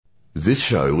This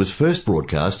show was first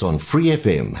broadcast on Free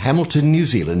FM, Hamilton, New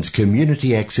Zealand's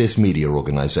community access media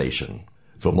organisation.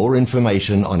 For more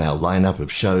information on our lineup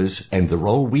of shows and the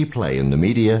role we play in the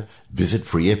media, visit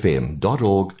freefm.org.nz.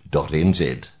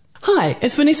 Hi,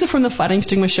 it's Vanessa from the Fighting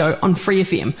Stigma Show on Free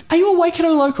FM. Are you a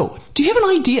Waikato local? Do you have an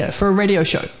idea for a radio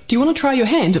show? Do you want to try your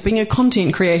hand at being a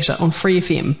content creator on Free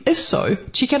FM? If so,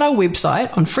 check out our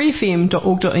website on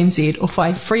freefm.org.nz or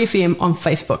find Free FM on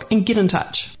Facebook and get in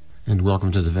touch. And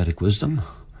welcome to the Vedic Wisdom.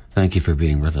 Thank you for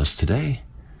being with us today.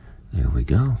 There we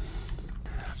go.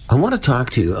 I want to talk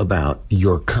to you about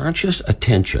your conscious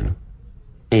attention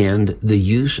and the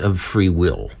use of free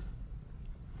will.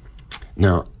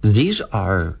 Now, these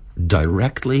are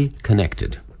directly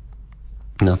connected.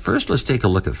 Now, first, let's take a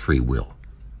look at free will.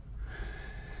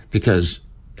 Because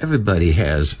everybody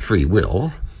has free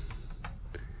will,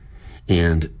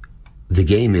 and the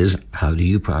game is, how do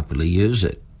you properly use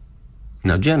it?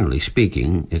 Now, generally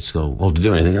speaking, it's to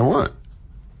do anything I want.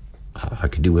 I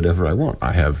can do whatever I want.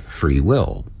 I have free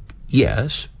will.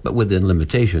 Yes, but within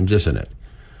limitations, isn't it?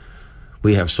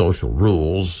 We have social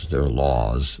rules, there are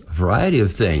laws, a variety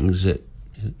of things,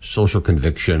 social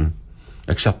conviction,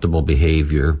 acceptable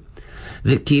behavior,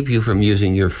 that keep you from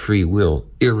using your free will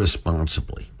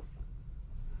irresponsibly.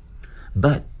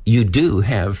 But you do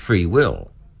have free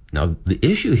will. Now, the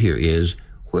issue here is,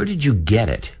 where did you get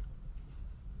it?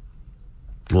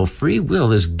 Well, free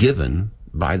will is given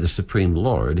by the Supreme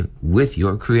Lord with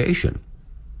your creation.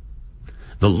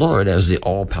 The Lord, as the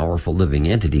all-powerful living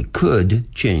entity,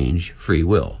 could change free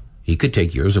will. He could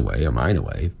take yours away or mine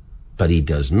away, but he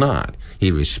does not. He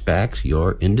respects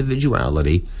your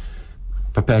individuality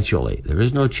perpetually. There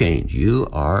is no change. You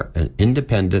are an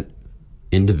independent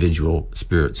individual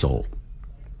spirit soul.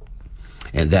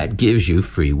 And that gives you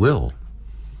free will.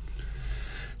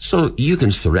 So you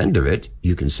can surrender it.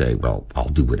 You can say, well, I'll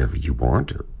do whatever you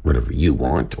want,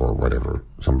 or whatever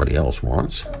somebody else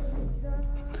wants.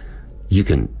 You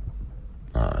can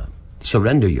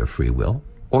surrender your free will,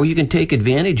 or you can take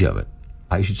advantage of it.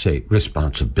 I should say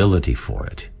responsibility for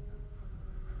it.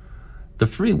 The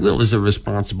free will is a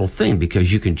responsible thing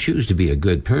because you can choose to be a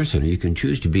good person, or you can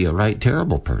choose to be a right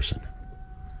terrible person.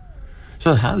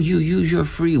 So how you use your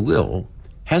free will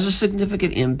has a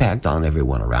significant impact on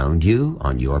everyone around you,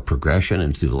 on your progression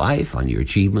and through life, on your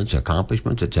achievements,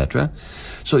 accomplishments, etc.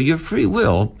 So your free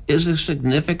will is a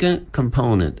significant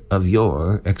component of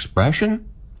your expression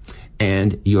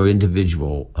and your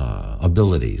individual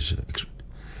abilities.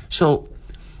 So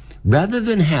rather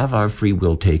than have our free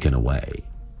will taken away,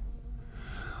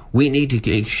 we need to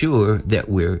make sure that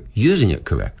we're using it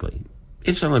correctly.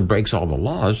 If someone breaks all the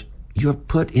laws, you're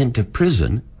put into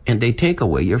prison and they take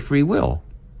away your free will.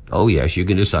 Oh yes, you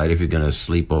can decide if you're going to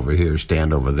sleep over here,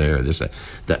 stand over there. There's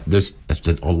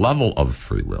a level of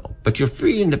free will, but your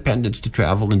free independence to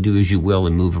travel and do as you will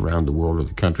and move around the world or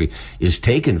the country is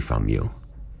taken from you.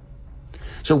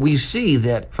 So we see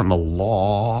that from a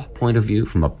law point of view,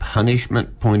 from a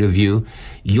punishment point of view,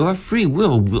 your free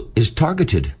will is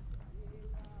targeted.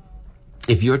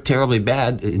 If you're terribly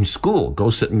bad in school, go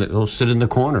sit in the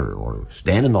corner, or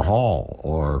stand in the hall,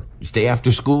 or stay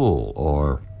after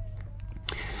school,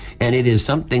 and it is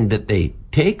something that they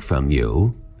take from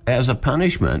you as a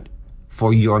punishment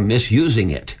for your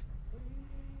misusing it.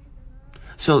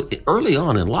 So early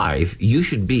on in life, you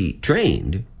should be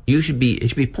trained, it should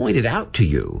be pointed out to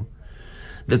you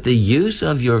that the use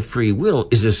of your free will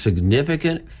is a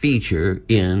significant feature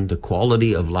in the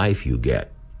quality of life you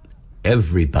get.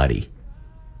 Everybody.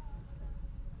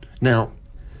 Now,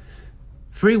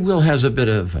 free will has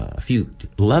a few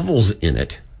levels in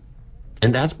it.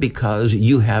 And that's because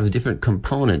you have different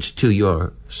components to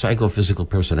your psychophysical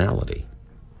personality.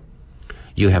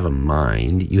 You have a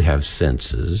mind, you have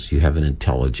senses, you have an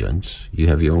intelligence, you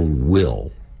have your own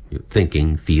will, your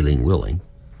thinking, feeling, willing.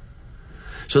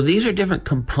 So these are different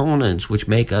components which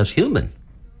make us human.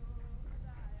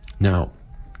 Now,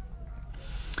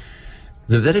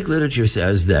 the Vedic literature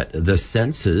says that the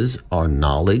senses are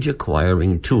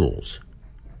knowledge-acquiring tools,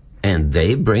 and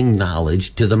they bring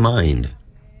knowledge to the mind.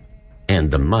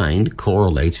 And the mind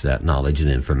correlates that knowledge and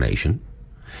information,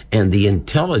 and the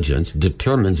intelligence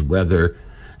determines whether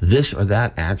this or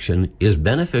that action is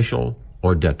beneficial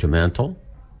or detrimental,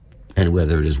 and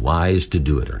whether it is wise to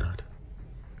do it or not.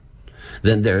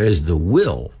 Then there is the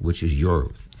will, which is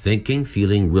your thinking,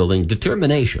 feeling, willing,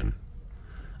 determination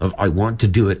of I want to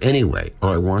do it anyway, or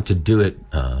I want to do it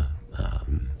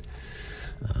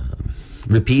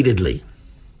repeatedly.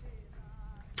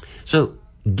 So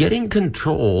getting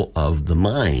control of the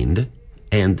mind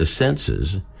and the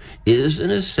senses is an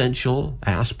essential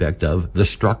aspect of the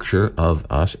structure of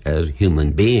us as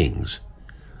human beings.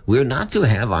 We're not to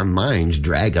have our minds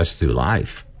drag us through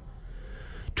life.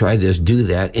 Try this, do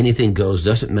that, anything goes,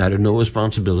 doesn't matter, no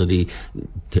responsibility,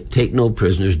 take no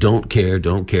prisoners, don't care,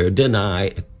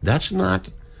 deny. That's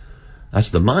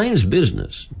the mind's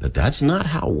business, but that's not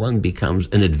how one becomes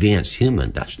an advanced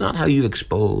human. That's not how you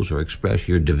expose or express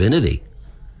your divinity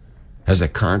as a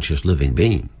conscious living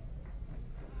being.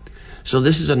 So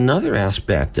this is another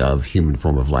aspect of human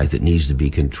form of life that needs to be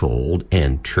controlled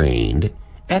and trained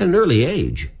at an early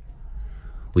age.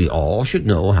 We all should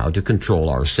know how to control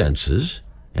our senses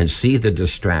and see the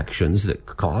distractions that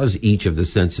cause each of the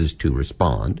senses to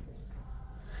respond.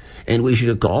 And we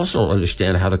should also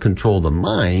understand how to control the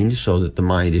mind so that the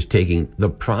mind is taking the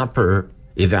proper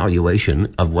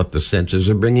evaluation of what the senses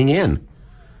are bringing in.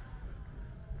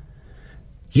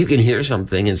 You can hear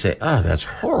something and say, that's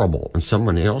horrible. And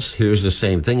someone else hears the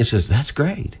same thing and says, that's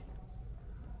great.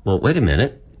 Well, wait a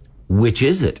minute. Which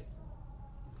is it?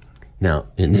 Now,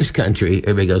 in this country,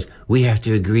 everybody goes, we have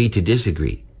to agree to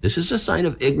disagree. This is a sign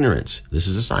of ignorance. This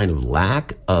is a sign of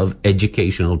lack of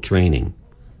educational training.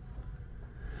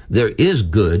 There is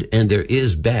good and there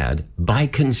is bad by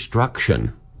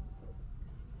construction.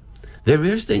 There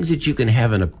is things that you can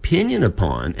have an opinion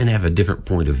upon and have a different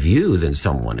point of view than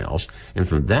someone else. And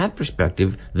from that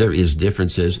perspective, there is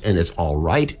differences, and it's all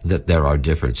right that there are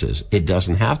differences. It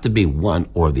doesn't have to be one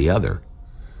or the other.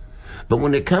 But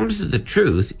when it comes to the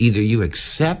truth, either you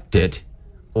accept it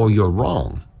or you're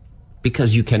wrong,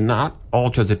 because you cannot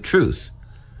alter the truth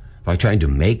by trying to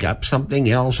make up something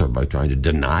else or by trying to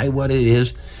deny what it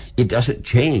is. It doesn't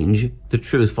change the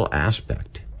truthful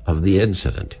aspect of the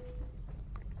incident.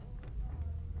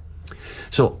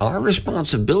 So our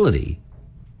responsibility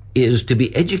is to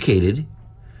be educated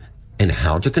in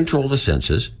how to control the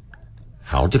senses,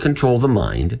 how to control the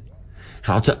mind,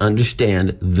 how to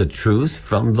understand the truth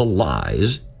from the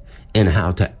lies, and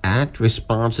how to act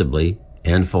responsibly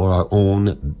and for our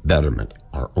own betterment,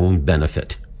 our own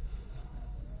benefit.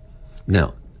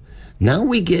 Now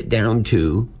we get down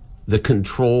to the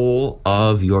control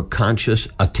of your conscious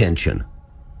attention.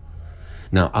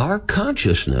 Now, our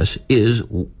consciousness is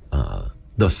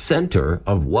the center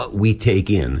of what we take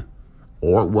in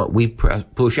or what we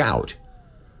push out.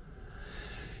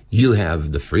 You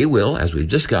have the free will, as we've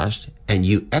discussed, and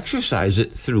you exercise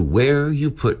it through where you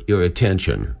put your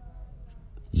attention.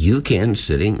 You can,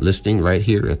 listening right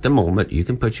here at the moment, you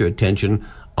can put your attention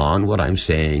on what I'm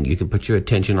saying. You can put your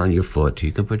attention on your foot.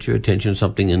 You can put your attention on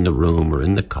something in the room or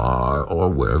in the car or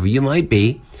wherever you might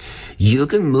be. You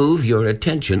can move your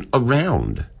attention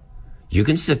around. You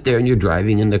can sit there and you're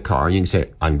driving in the car and you can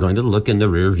say, I'm going to look in the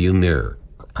rear view mirror.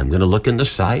 I'm going to look in the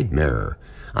side mirror.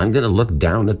 I'm going to look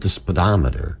down at the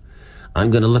speedometer.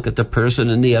 I'm going to look at the person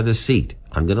in the other seat.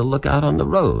 I'm going to look out on the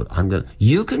road.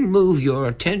 You can move your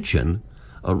attention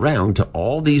around to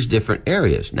all these different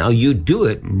areas. Now, you do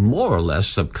it more or less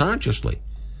subconsciously.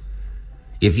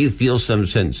 If you feel some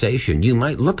sensation, you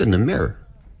might look in the mirror.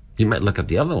 You might look at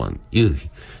the other one.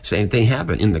 Same thing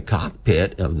happened in the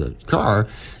cockpit of the car.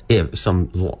 If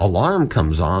some alarm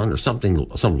comes on or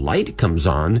some light comes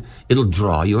on, it'll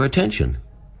draw your attention.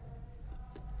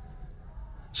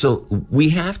 So we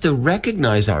have to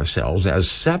recognize ourselves as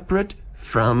separate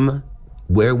from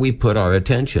where we put our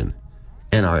attention.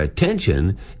 And our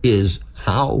attention is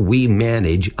how we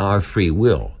manage our free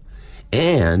will.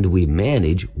 And we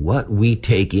manage what we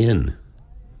take in.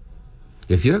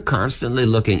 If you're constantly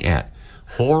looking at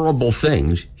horrible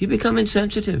things, you become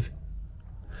insensitive.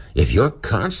 If you're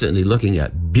constantly looking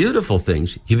at beautiful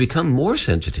things, you become more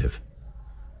sensitive.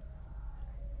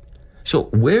 So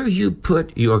where you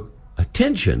put your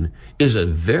attention is a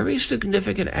very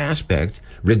significant aspect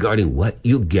regarding what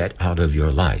you get out of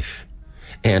your life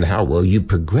and how well you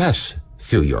progress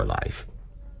through your life.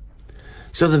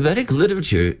 So the Vedic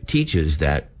literature teaches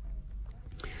that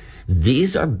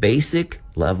these are basic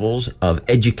levels of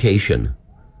education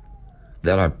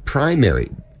that are primary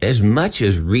as much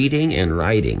as reading and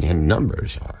writing and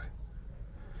numbers are.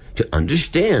 To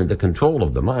understand the control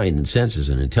of the mind and senses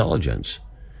and intelligence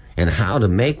and how to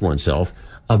make oneself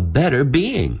a better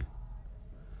being.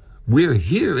 We're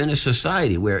here in a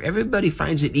society where everybody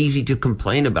finds it easy to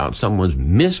complain about someone's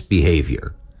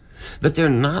misbehavior, but they're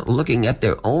not looking at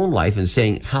their own life and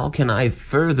saying, how can I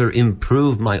further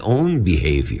improve my own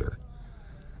behavior?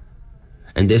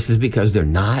 And this is because they're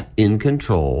not in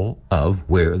control of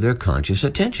where their conscious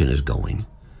attention is going.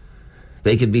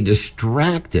 They can be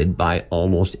distracted by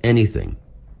almost anything.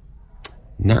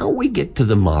 Now we get to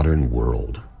the modern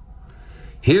world.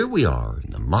 Here we are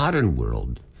in the modern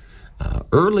world,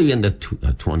 early in the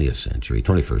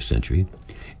 21st century,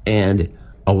 and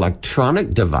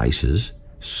electronic devices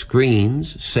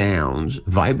screens, sounds,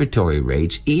 vibratory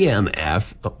rates,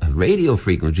 EMF, radio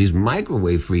frequencies,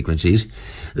 microwave frequencies.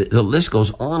 The list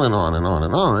goes on and on and on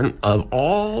and on of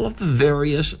all of the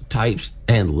various types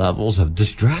and levels of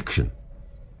distraction.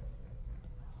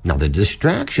 Now, the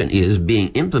distraction is being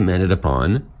implemented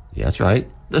upon, that's right,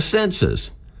 the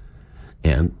senses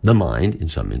and the mind in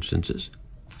some instances.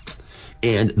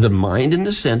 And the mind and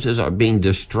the senses are being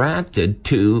distracted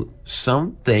to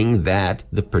something that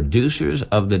the producers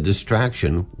of the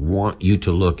distraction want you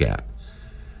to look at.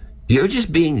 You're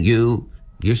just being you.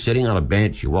 You're sitting on a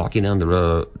bench, you're walking down the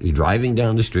road, you're driving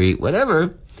down the street,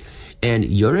 whatever, and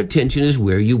your attention is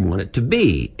where you want it to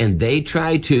be. And they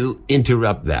try to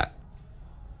interrupt that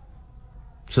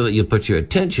so that you put your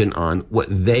attention on what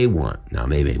they want. Now,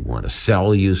 they may want to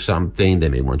sell you something. They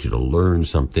may want you to learn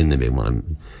something. They may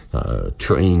want to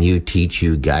train you, teach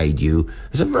you, guide you.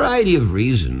 There's a variety of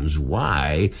reasons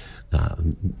why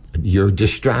you're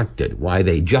distracted, why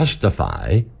they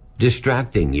justify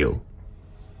distracting you.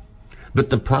 But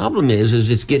the problem is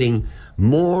it's getting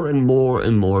more and more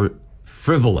and more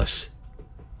frivolous,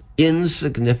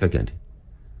 insignificant.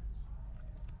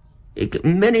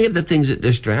 Many of the things that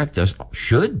distract us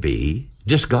should be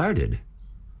discarded.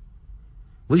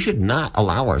 We should not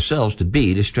allow ourselves to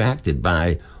be distracted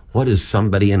by what is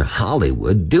somebody in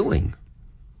Hollywood doing.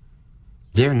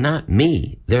 They're not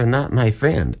me. They're not my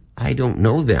friend. I don't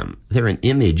know them. They're an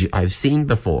image I've seen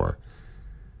before.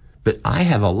 But I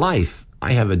have a life.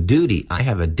 I have a duty. I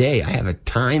have a day. I have a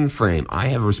time frame. I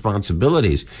have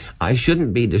responsibilities. I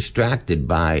shouldn't be distracted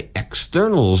by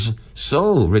externals,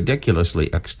 so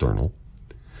ridiculously external.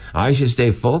 I should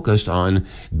stay focused on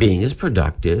being as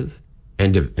productive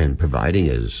and providing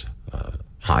as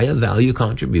high a value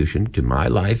contribution to my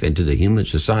life and to the human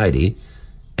society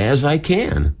as I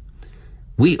can.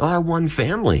 We are one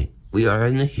family. We are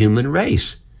in the human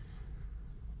race.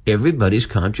 Everybody's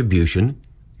contribution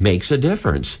makes a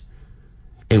difference.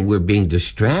 And we're being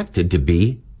distracted to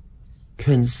be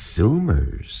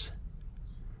consumers.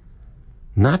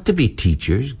 Not to be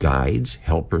teachers, guides,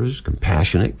 helpers,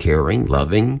 compassionate, caring,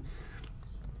 loving,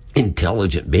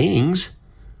 intelligent beings.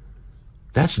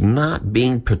 That's not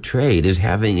being portrayed as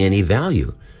having any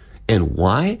value. And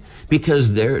why?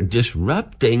 Because they're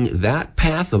disrupting that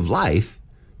path of life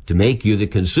to make you the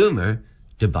consumer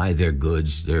to buy their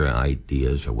goods, their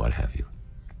ideas, or what have you.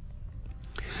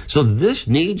 So this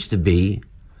needs to be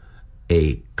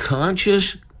a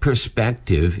conscious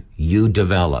perspective you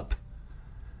develop.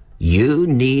 You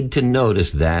need to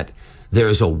notice that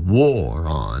there's a war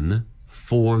on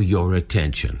for your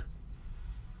attention.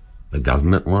 The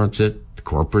government wants it, the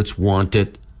corporates want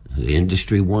it, the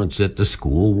industry wants it, the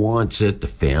school wants it, the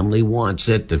family wants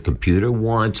it, the computer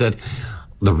wants it,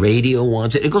 the radio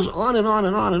wants it. It goes on and on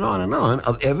and on and on and on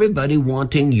of everybody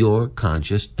wanting your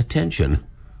conscious attention.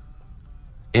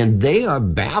 And they are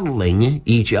battling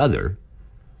each other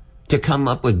to come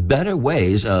up with better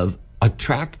ways of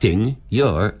attracting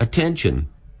your attention.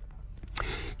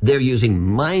 They're using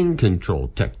mind control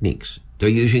techniques. They're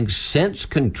using sense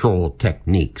control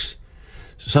techniques.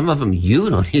 Some of them you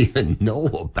don't even know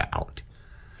about.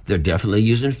 They're definitely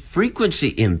using frequency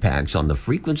impacts on the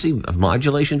frequency of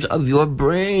modulations of your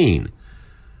brain.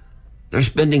 They're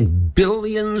spending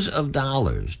billions of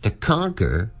dollars to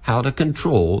conquer how to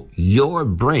control your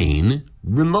brain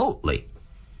remotely.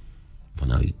 Well,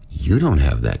 now, you don't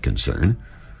have that concern.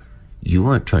 You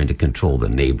aren't trying to control the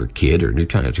neighbor kid, or you're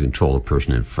trying to control the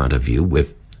person in front of you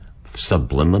with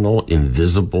subliminal,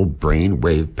 invisible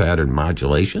brainwave pattern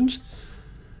modulations.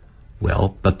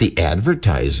 Well, but the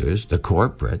advertisers, the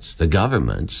corporates, the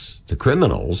governments, the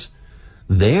criminals,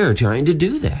 they're trying to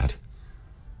do that.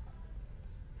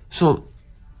 So,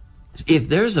 if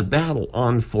there's a battle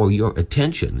on for your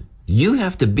attention, you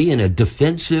have to be in a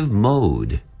defensive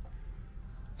mode.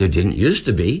 There didn't used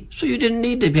to be, so you didn't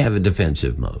need to have a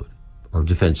defensive mode or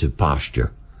defensive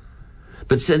posture.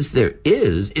 But since there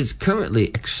is, it's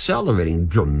currently accelerating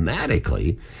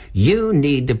dramatically. You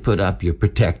need to put up your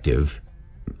protective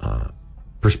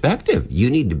perspective. You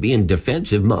need to be in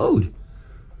defensive mode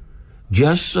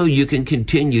just so you can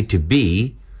continue to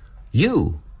be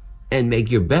you and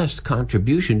make your best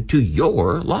contribution to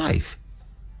your life.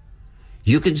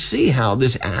 You can see how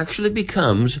this actually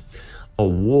becomes a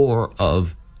war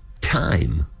of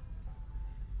time.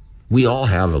 We all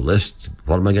have a list.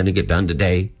 What am I going to get done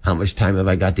today? How much time have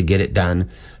I got to get it done?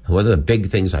 What are the big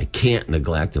things I can't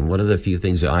neglect? And what are the few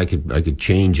things that I could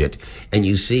change it? And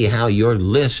you see how your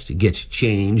list gets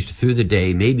changed through the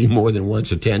day, maybe more than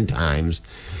once or 10 times,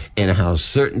 and how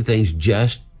certain things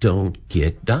just don't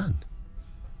get done.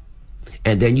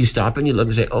 And then you stop and you look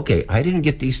and say, okay, I didn't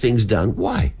get these things done.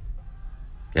 Why?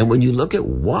 And when you look at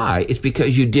why, it's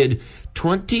because you did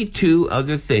 22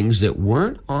 other things that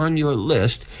weren't on your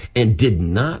list and did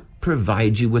not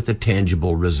provide you with a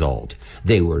tangible result.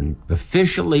 They were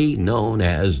officially known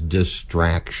as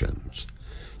distractions.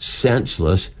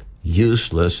 Senseless,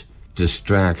 useless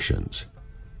distractions.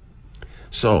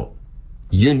 So,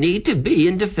 you need to be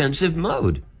in defensive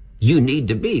mode. You need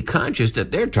to be conscious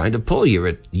that they're trying to pull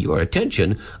your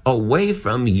attention away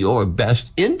from your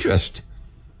best interest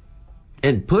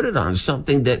and put it on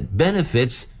something that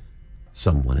benefits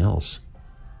someone else.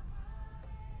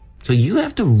 So you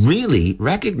have to really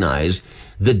recognize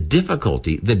the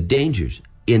difficulty, the dangers,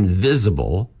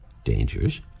 invisible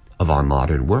dangers of our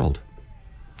modern world.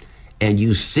 And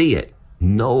you see it.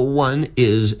 No one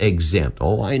is exempt.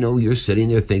 Oh, I know you're sitting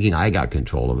there thinking, I got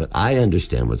control of it. I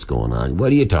understand what's going on.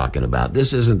 What are you talking about?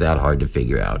 This isn't that hard to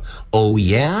figure out. Oh,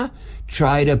 yeah?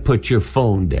 Try to put your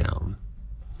phone down.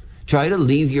 Try to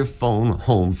leave your phone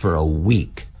home for a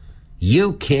week.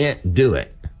 You can't do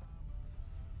it.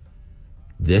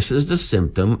 This is the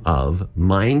symptom of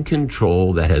mind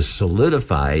control that has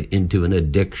solidified into an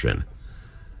addiction.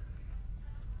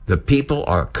 The people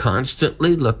are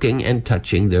constantly looking and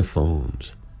touching their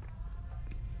phones.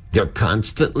 They're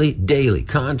constantly, daily,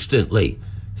 constantly,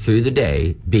 through the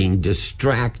day, being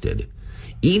distracted.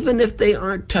 Even if they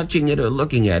aren't touching it or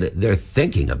looking at it, they're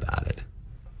thinking about it.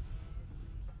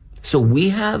 So we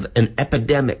have an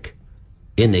epidemic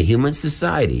in the human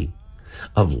society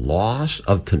of loss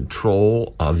of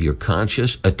control of your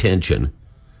conscious attention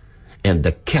and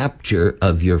the capture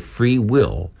of your free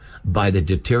will by the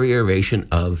deterioration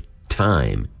of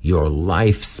time, your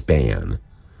lifespan.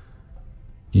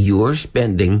 You're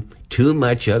spending too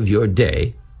much of your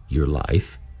day, your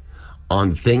life,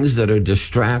 on things that are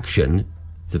distraction,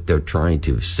 that they're trying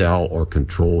to sell or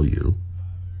control you.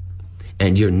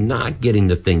 And you're not getting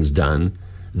the things done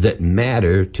that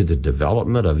matter to the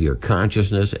development of your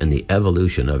consciousness and the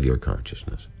evolution of your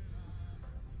consciousness.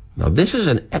 Now, this is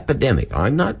an epidemic.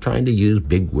 I'm not trying to use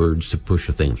big words to push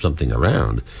something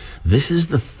around. This is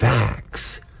the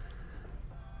facts.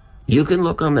 You can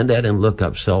look on the net and look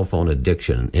up cell phone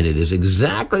addiction, and it is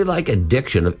exactly like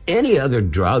addiction of any other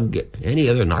drug, any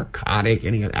other narcotic,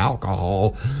 any other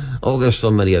alcohol. Oh, there's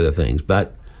so many other things,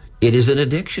 but it is an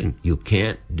addiction. You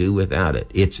can't do without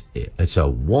it. It's a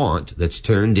want that's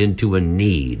turned into a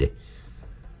need.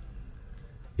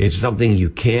 It's something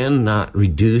you cannot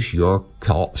reduce your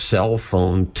cell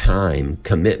phone time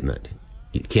commitment.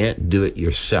 You can't do it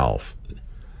yourself.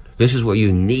 This is where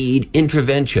you need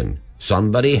intervention.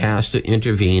 Somebody has to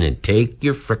intervene and take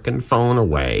your frickin' phone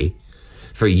away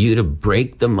for you to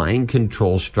break the mind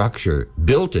control structure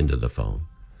built into the phone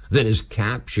that has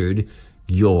captured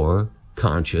your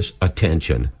conscious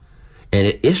attention. And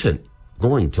it isn't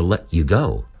going to let you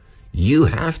go. You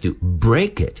have to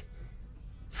break it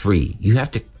free. You have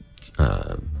to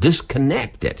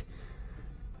disconnect it.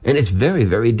 And it's very,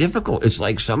 very difficult. It's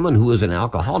like someone who is an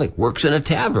alcoholic works in a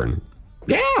tavern.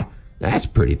 Yeah, that's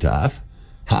pretty tough.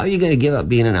 How are you going to give up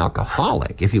being an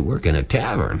alcoholic if you work in a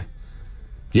tavern?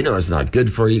 You know it's not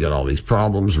good for you. You got all these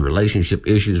problems, relationship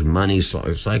issues, money,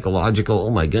 psychological.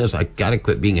 Oh my goodness, I got to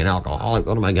quit being an alcoholic.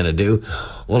 What am I going to do?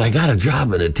 Well, I got a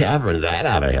job in a tavern. That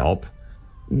ought to help.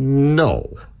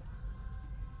 No.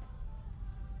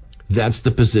 That's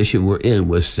the position we're in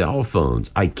with cell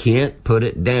phones. I can't put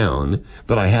it down,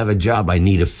 but I have a job. I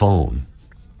need a phone.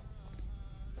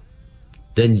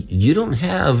 Then you don't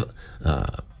have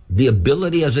the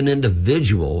ability as an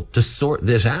individual to sort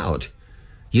this out.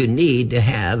 You need to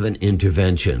have an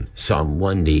intervention.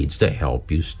 Someone needs to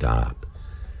help you stop.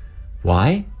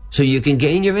 Why? So you can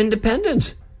gain your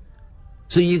independence.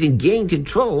 So you can gain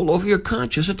control over your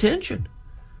conscious attention.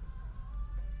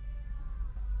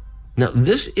 Now,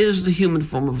 this is the human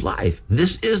form of life.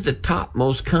 This is the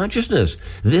topmost consciousness.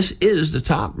 This is the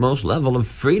topmost level of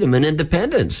freedom and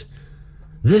independence.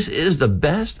 This is the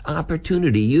best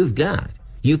opportunity you've got.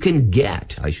 You can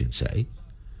get, I should say,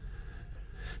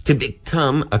 to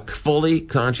become a fully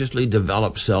consciously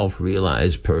developed,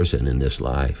 self-realized person in this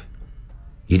life.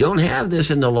 You don't have this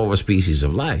in the lower species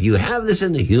of life. You have this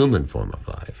in the human form of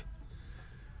life.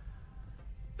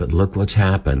 But look what's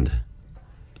happened.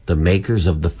 The makers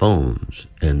of the phones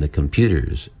and the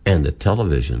computers and the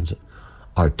televisions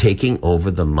are taking over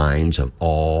the minds of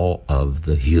all of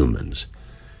the humans.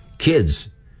 Kids,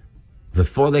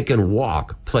 before they can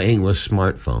walk, playing with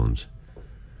smartphones.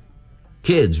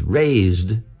 Kids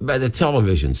raised by the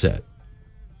television set.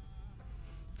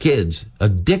 Kids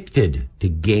addicted to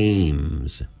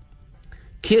games.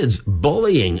 Kids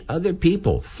bullying other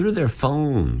people through their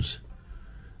phones.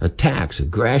 Attacks,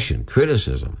 aggression,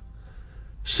 criticism,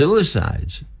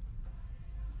 suicides.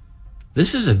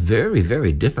 This is a very,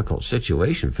 very difficult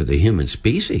situation for the human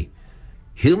species.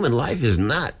 Human life is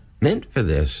not meant for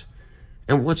this.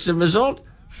 And what's the result?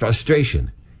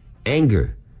 Frustration,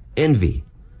 anger, envy,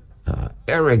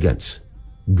 arrogance,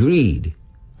 greed.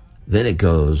 Then it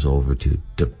goes over to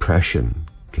depression,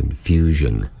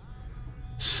 confusion,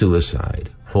 suicide,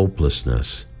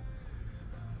 hopelessness.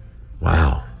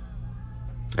 Wow.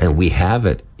 And we have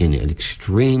it in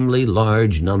extremely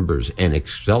large numbers and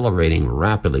accelerating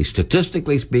rapidly.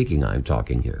 Statistically speaking, I'm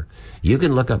talking here. You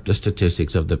can look up the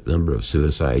statistics of the number of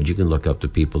suicides. You can look up the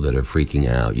people that are freaking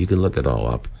out. You can look it all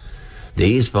up.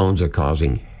 These phones are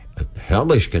causing a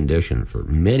hellish condition for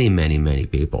many, many, many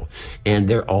people. And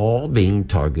they're all being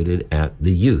targeted at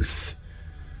the youth.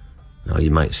 Now,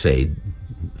 you might say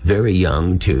very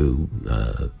young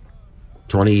to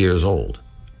 20 years old,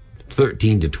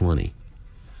 13 to 20.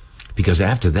 Because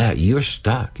after that, you're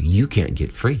stuck. You can't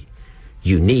get free.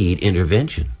 You need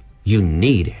intervention. You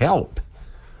need help.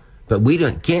 But we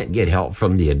can't get help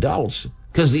from the adults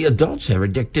because the adults are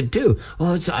addicted too.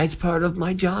 Oh, it's part of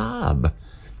my job.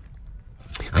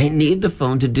 I need the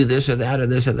phone to do this or that or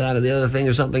this or that or the other thing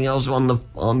or something else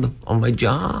on my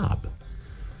job.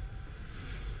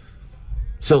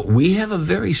 So we have a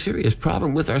very serious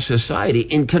problem with our society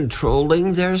in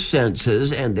controlling their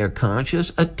senses and their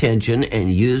conscious attention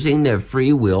and using their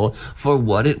free will for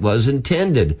what it was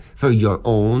intended, for your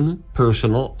own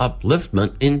personal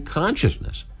upliftment in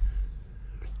consciousness.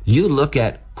 You look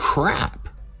at crap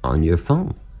on your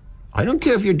phone. I don't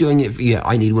care if you're doing it for,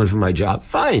 I need one for my job.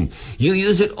 Fine. You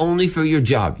use it only for your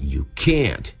job. You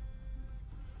can't.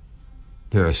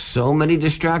 There are so many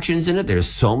distractions in it. There's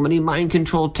so many mind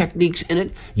control techniques in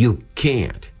it. You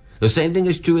can't. The same thing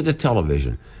is true with the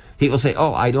television. People say,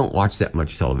 oh, I don't watch that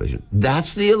much television.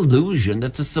 That's the illusion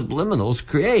that the subliminals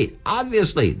create.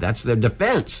 Obviously, that's their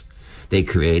defense. They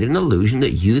create an illusion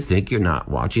that you think you're not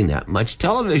watching that much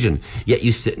television. Yet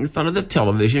you sit in front of the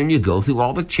television and you go through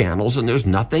all the channels and there's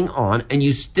nothing on and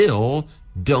you still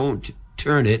don't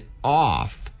turn it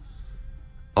off.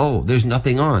 Oh, there's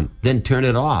nothing on. Then turn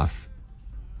it off.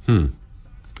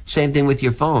 Same thing with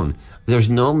your phone. There's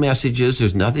no messages.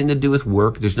 There's nothing to do with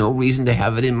work. There's no reason to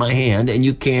have it in my hand, and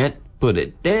you can't put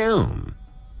it down.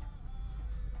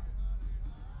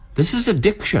 This is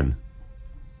addiction.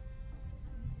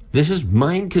 This is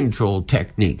mind control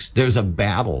techniques. There's a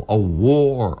battle, a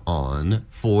war on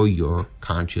for your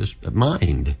conscious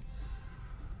mind.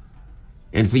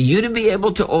 And for you to be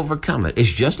able to overcome it,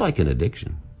 it's just like an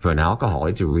addiction. For an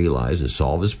alcoholic to realize and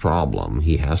solve his problem,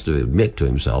 he has to admit to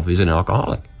himself he's an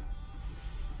alcoholic.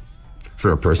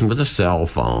 For a person with a cell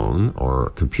phone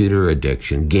or computer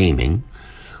addiction, gaming,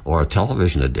 or a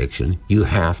television addiction, you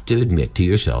have to admit to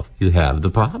yourself you have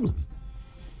the problem.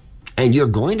 And you're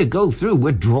going to go through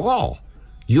withdrawal.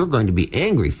 You're going to be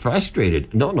angry,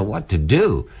 frustrated, don't know what to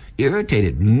do,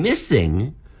 irritated,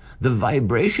 missing the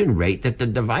vibration rate that the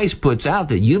device puts out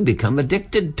that you become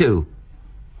addicted to.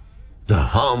 The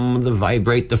hum, the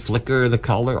vibrate, the flicker, the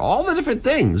color, all the different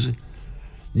things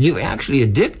you're actually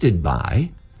addicted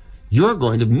by, you're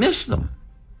going to miss them.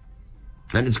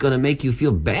 And it's going to make you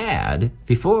feel bad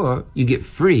before you get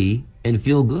free and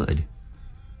feel good.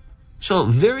 So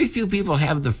very few people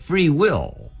have the free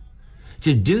will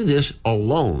to do this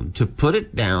alone, to put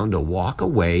it down, to walk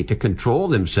away, to control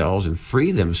themselves and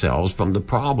free themselves from the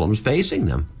problems facing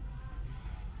them.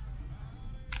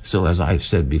 So as I've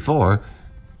said before,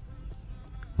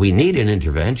 we need an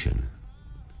intervention.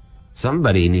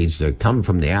 Somebody needs to come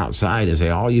from the outside and say,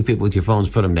 all you people with your phones,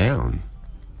 put them down.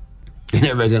 And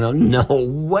everybody's going, no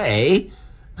way.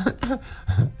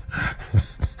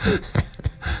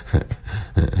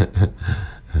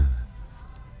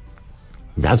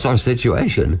 That's our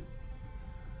situation.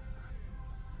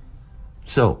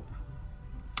 So,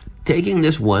 taking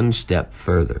this one step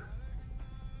further,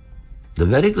 the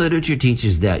Vedic literature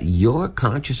teaches that your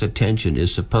conscious attention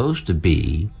is supposed to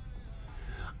be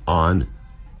on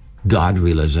God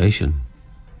realization.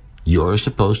 You're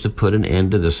supposed to put an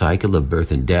end to the cycle of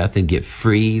birth and death and get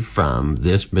free from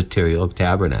this material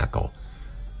tabernacle.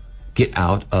 Get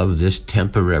out of this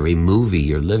temporary movie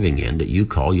you're living in that you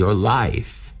call your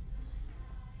life.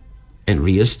 And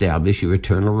reestablish your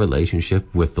eternal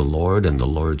relationship with the Lord and the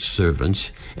Lord's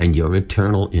servants and your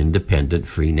eternal independent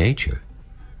free nature.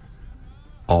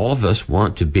 All of us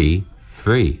want to be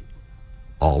free.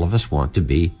 All of us want to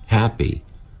be happy.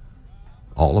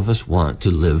 All of us want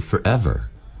to live forever.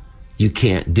 You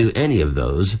can't do any of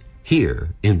those here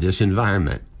in this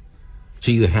environment.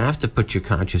 So you have to put your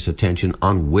conscious attention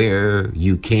on where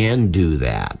you can do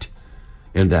that.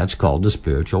 And that's called the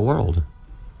spiritual world.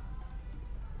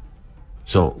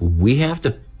 So we have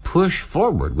to push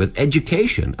forward with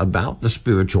education about the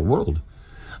spiritual world,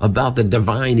 about the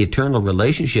divine eternal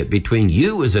relationship between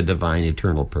you as a divine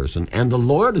eternal person and the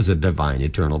Lord as a divine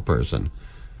eternal person.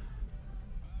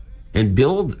 And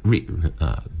build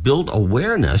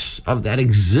awareness of that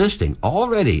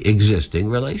already existing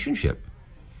relationship.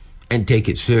 And take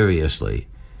it seriously.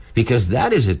 Because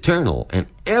that is eternal and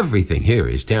everything here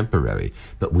is temporary.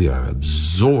 But we are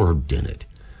absorbed in it.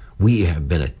 We have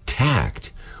been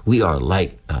attacked. We are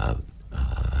like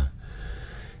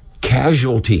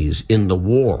casualties in the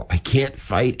war. I can't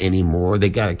fight anymore. They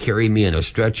got to carry me in a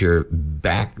stretcher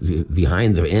back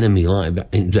behind the enemy line,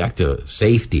 back to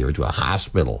safety or to a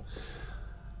hospital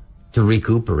to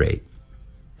recuperate.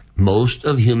 Most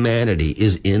of humanity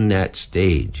is in that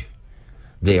stage.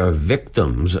 They are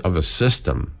victims of a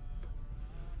system.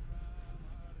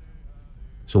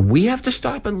 So we have to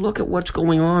stop and look at what's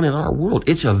going on in our world.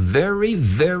 It's a very,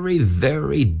 very,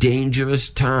 very dangerous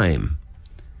time.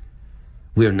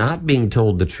 We're not being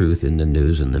told the truth in the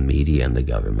news and the media and the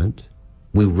government.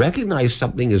 We recognize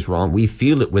something is wrong. We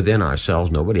feel it within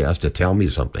ourselves. Nobody has to tell me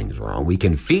something's wrong. We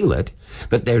can feel it,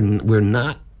 but we're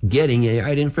not getting the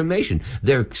right information.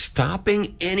 They're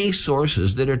stopping any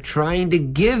sources that are trying to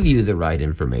give you the right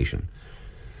information.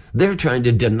 They're trying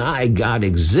to deny God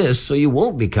exists so you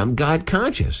won't become God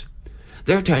conscious.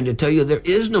 They're trying to tell you there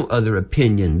is no other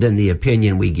opinion than the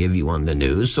opinion we give you on the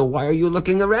news, so why are you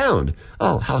looking around?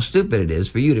 Oh, how stupid it is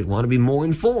for you to want to be more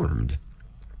informed.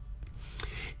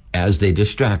 As they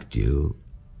distract you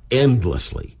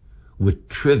endlessly with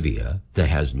trivia that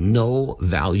has no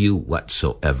value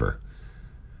whatsoever.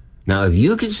 Now, if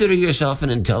you consider yourself an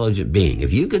intelligent being,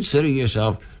 if you consider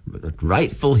yourself a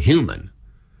rightful human,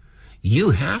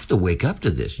 you have to wake up to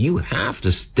this. You have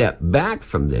to step back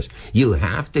from this. You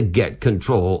have to get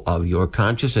control of your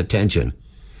conscious attention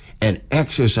and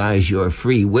exercise your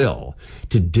free will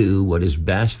to do what is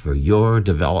best for your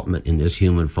development in this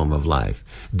human form of life.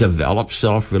 Develop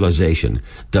self-realization.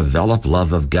 Develop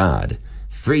love of God.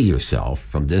 Free yourself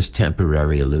from this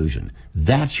temporary illusion.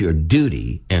 That's your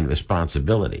duty and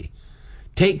responsibility.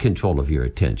 Take control of your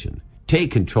attention.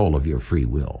 Take control of your free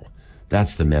will.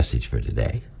 That's the message for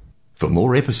today. For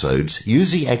more episodes,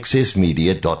 use the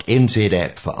accessmedia.nz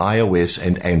app for iOS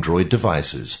and Android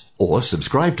devices, or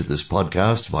subscribe to this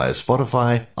podcast via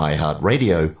Spotify,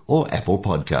 iHeartRadio, or Apple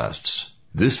Podcasts.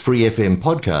 This Free FM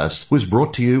podcast was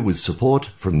brought to you with support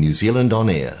from New Zealand On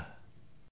Air.